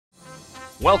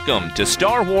Welcome to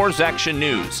Star Wars Action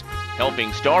News,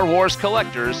 helping Star Wars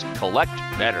collectors collect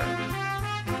better.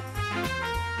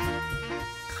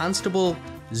 Constable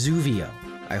Zuvio.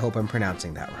 I hope I'm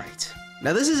pronouncing that right.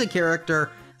 Now, this is a character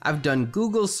I've done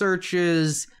Google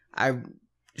searches. I'm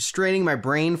straining my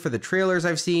brain for the trailers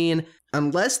I've seen.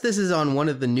 Unless this is on one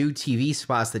of the new TV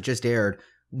spots that just aired,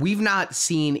 we've not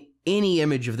seen any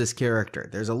image of this character.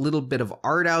 There's a little bit of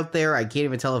art out there. I can't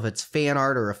even tell if it's fan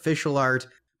art or official art.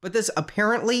 But this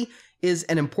apparently is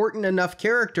an important enough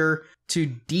character to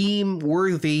deem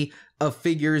worthy of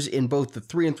figures in both the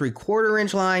 3 3/4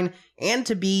 inch line and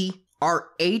to be our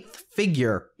 8th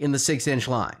figure in the 6-inch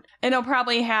line. And it'll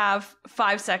probably have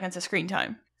 5 seconds of screen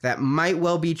time. That might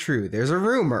well be true. There's a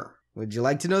rumor. Would you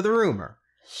like to know the rumor?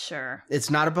 Sure. It's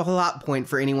not a plot point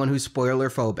for anyone who's spoiler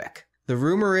phobic. The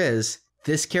rumor is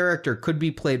this character could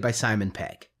be played by Simon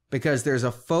Pegg, because there's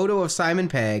a photo of Simon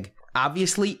Pegg,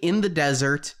 obviously in the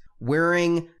desert,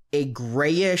 wearing a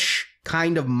grayish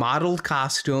kind of modeled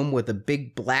costume with a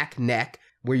big black neck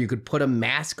where you could put a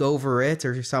mask over it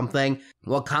or something.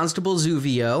 Well, Constable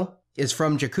Zuvio is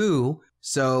from Jakku,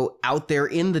 so out there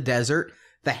in the desert,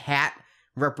 the hat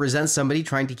represents somebody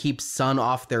trying to keep sun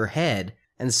off their head.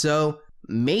 And so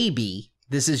maybe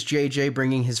this is JJ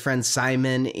bringing his friend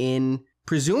Simon in.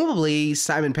 Presumably,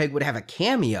 Simon Pegg would have a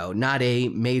cameo, not a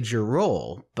major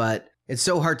role, but it's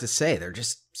so hard to say. They're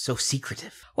just so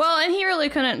secretive. Well, and he really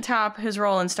couldn't top his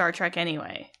role in Star Trek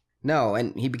anyway. No,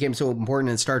 and he became so important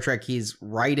in Star Trek, he's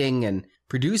writing and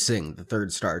producing the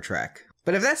 3rd Star Trek.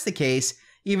 But if that's the case,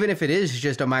 even if it is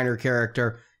just a minor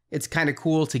character, it's kind of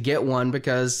cool to get one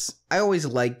because I always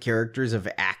like characters of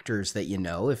actors that you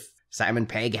know. If Simon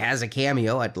Pegg has a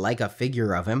cameo, I'd like a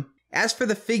figure of him. As for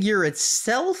the figure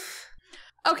itself...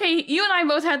 Okay, you and I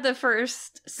both had the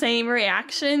same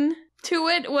reaction to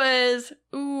it was,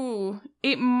 ooh,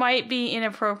 it might be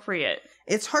inappropriate.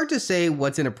 It's hard to say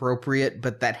what's inappropriate,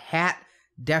 but that hat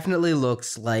definitely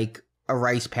looks like a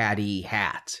rice paddy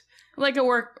hat. Like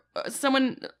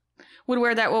someone would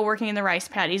wear that while working in the rice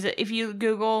paddies. If you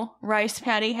Google rice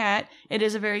paddy hat, it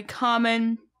is a very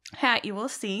common hat you will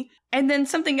see. And then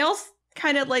something else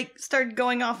kind of like started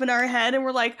going off in our head, and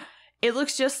we're like, it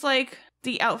looks just like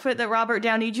the outfit that Robert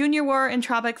Downey Jr. wore in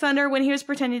Tropic Thunder when he was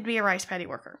pretending to be a rice paddy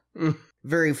worker.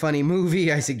 Very funny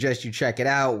movie. I suggest you check it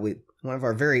out with one of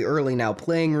our very early Now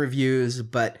Playing reviews.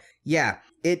 But yeah,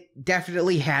 it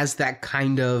definitely has that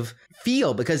kind of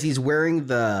feel because he's wearing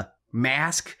the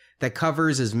mask that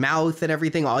covers his mouth and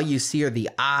everything. All you see are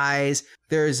the eyes.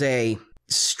 There's a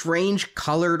strange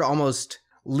colored, almost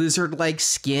lizard-like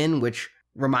skin, which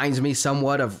reminds me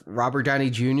somewhat of Robert Downey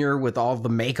Jr. with all the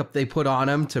makeup they put on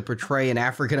him to portray an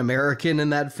African-American in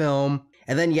that film.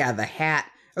 And then, yeah, the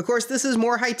hat. Of course, this is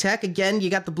more high-tech. Again, you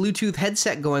got the Bluetooth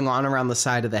headset going on around the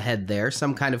side of the head there,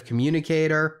 some kind of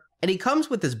communicator. And he comes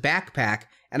with this backpack,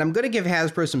 and I'm going to give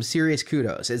Hasbro some serious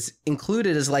kudos. It's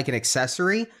included as like an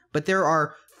accessory, but there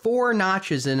are 4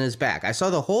 notches in his back. I saw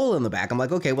the hole in the back. I'm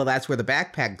like, okay, well, that's where the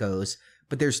backpack goes.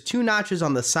 But there's 2 notches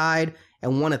on the side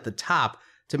and 1 at the top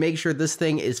to make sure this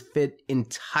thing is fit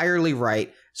entirely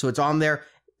right. So it's on there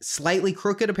slightly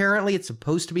crooked, apparently. It's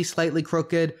supposed to be slightly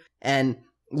crooked and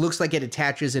looks like it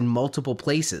attaches in multiple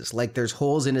places. Like there's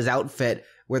holes in his outfit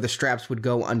where the straps would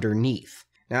go underneath.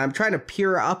 Now I'm trying to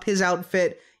peer up his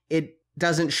outfit. It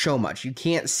doesn't show much. You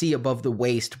can't see above the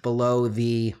waist below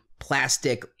the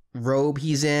plastic robe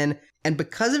he's in. And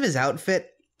because of his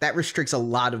outfit, that restricts a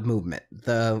lot of movement.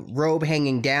 The robe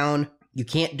hanging down, you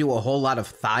can't do a whole lot of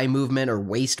thigh movement or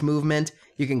waist movement.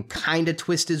 You can kind of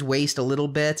twist his waist a little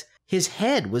bit. His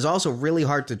head was also really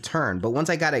hard to turn, but once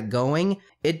I got it going,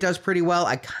 it does pretty well.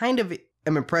 I kind of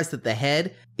am impressed that the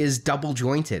head is double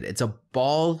jointed. It's a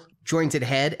ball jointed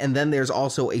head, and then there's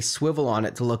also a swivel on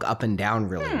it to look up and down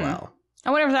really well.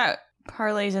 I wonder if that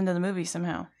parlays into the movie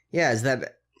somehow. Yeah, is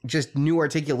that just new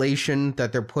articulation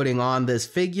that they're putting on this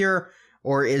figure,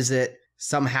 or is it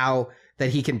somehow that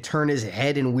he can turn his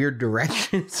head in weird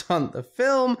directions on the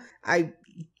film? I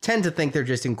tend to think they're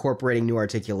just incorporating new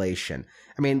articulation.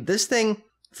 I mean, this thing,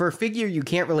 for a figure you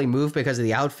can't really move because of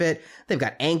the outfit, they've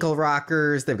got ankle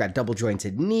rockers, they've got double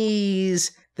jointed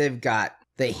knees, they've got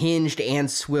the hinged and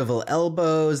swivel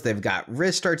elbows, they've got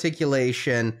wrist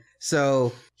articulation.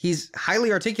 So he's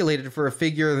highly articulated for a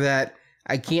figure that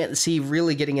I can't see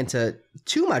really getting into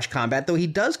too much combat, though he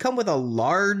does come with a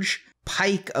large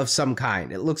pike of some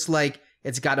kind. It looks like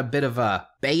it's got a bit of a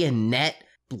bayonet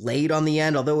blade on the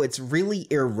end, although it's really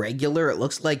irregular. It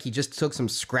looks like he just took some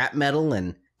scrap metal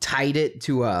and tied it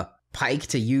to a pike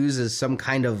to use as some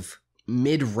kind of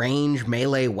mid-range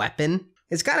melee weapon.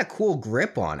 It's got a cool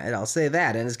grip on it, I'll say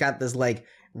that, and it's got this like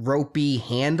ropey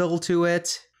handle to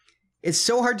it. It's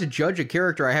so hard to judge a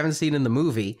character I haven't seen in the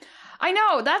movie. I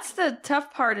know, that's the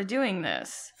tough part of doing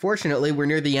this. Fortunately, we're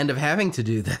near the end of having to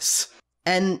do this.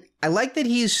 And I like that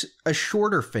he's a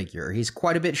shorter figure. He's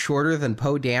quite a bit shorter than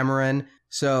Poe Dameron,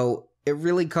 so it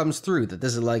really comes through that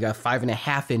this is like a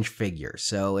 5.5-inch figure.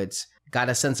 So it's got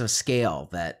a sense of scale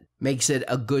that makes it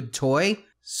a good toy.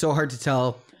 So hard to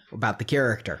tell about the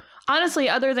character. Honestly,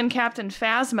 other than Captain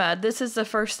Phasma, this is the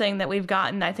first thing that we've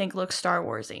gotten I think looks Star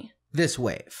Warsy. This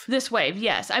wave. This wave,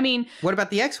 yes. I mean... What about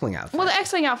the X-Wing outfit? Well, the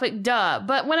X-Wing outfit, duh.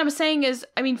 But what I'm saying is,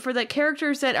 I mean, for the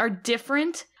characters that are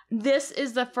different, this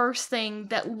is the first thing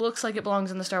that looks like it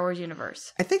belongs in the Star Wars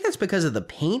universe. I think that's because of the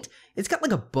paint. It's got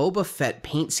like a Boba Fett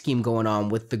paint scheme going on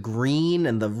with the green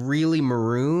and the really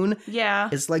maroon. Yeah.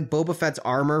 It's like Boba Fett's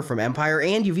armor from Empire,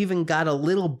 and you've even got a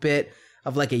little bit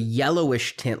of like a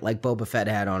yellowish tint like Boba Fett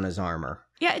had on his armor.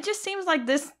 Yeah, it just seems like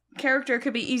this character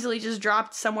could be easily just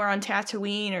dropped somewhere on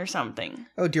Tatooine or something.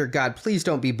 Oh dear God, please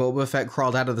don't be Boba Fett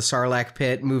crawled out of the Sarlacc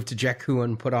pit, moved to Jakku,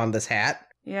 and put on this hat.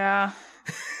 Yeah.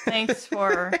 Thanks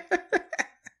for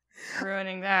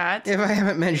ruining that. If I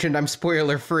haven't mentioned I'm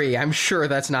spoiler free, I'm sure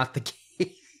that's not the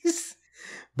case.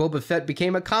 Boba Fett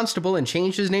became a constable and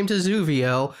changed his name to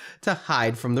Zuvio to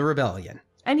hide from the rebellion.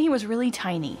 And he was really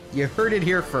tiny. You heard it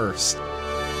here first.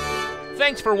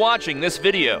 Thanks for watching this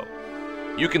video.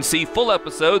 You can see full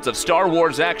episodes of Star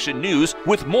Wars Action News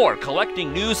with more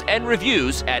collecting news and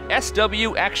reviews at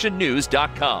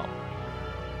swactionnews.com.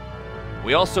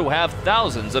 We also have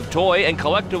thousands of toy and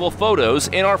collectible photos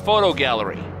in our photo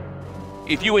gallery.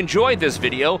 If you enjoyed this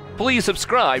video, please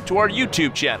subscribe to our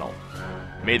YouTube channel.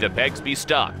 May the pegs be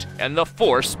stocked and the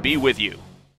Force be with you.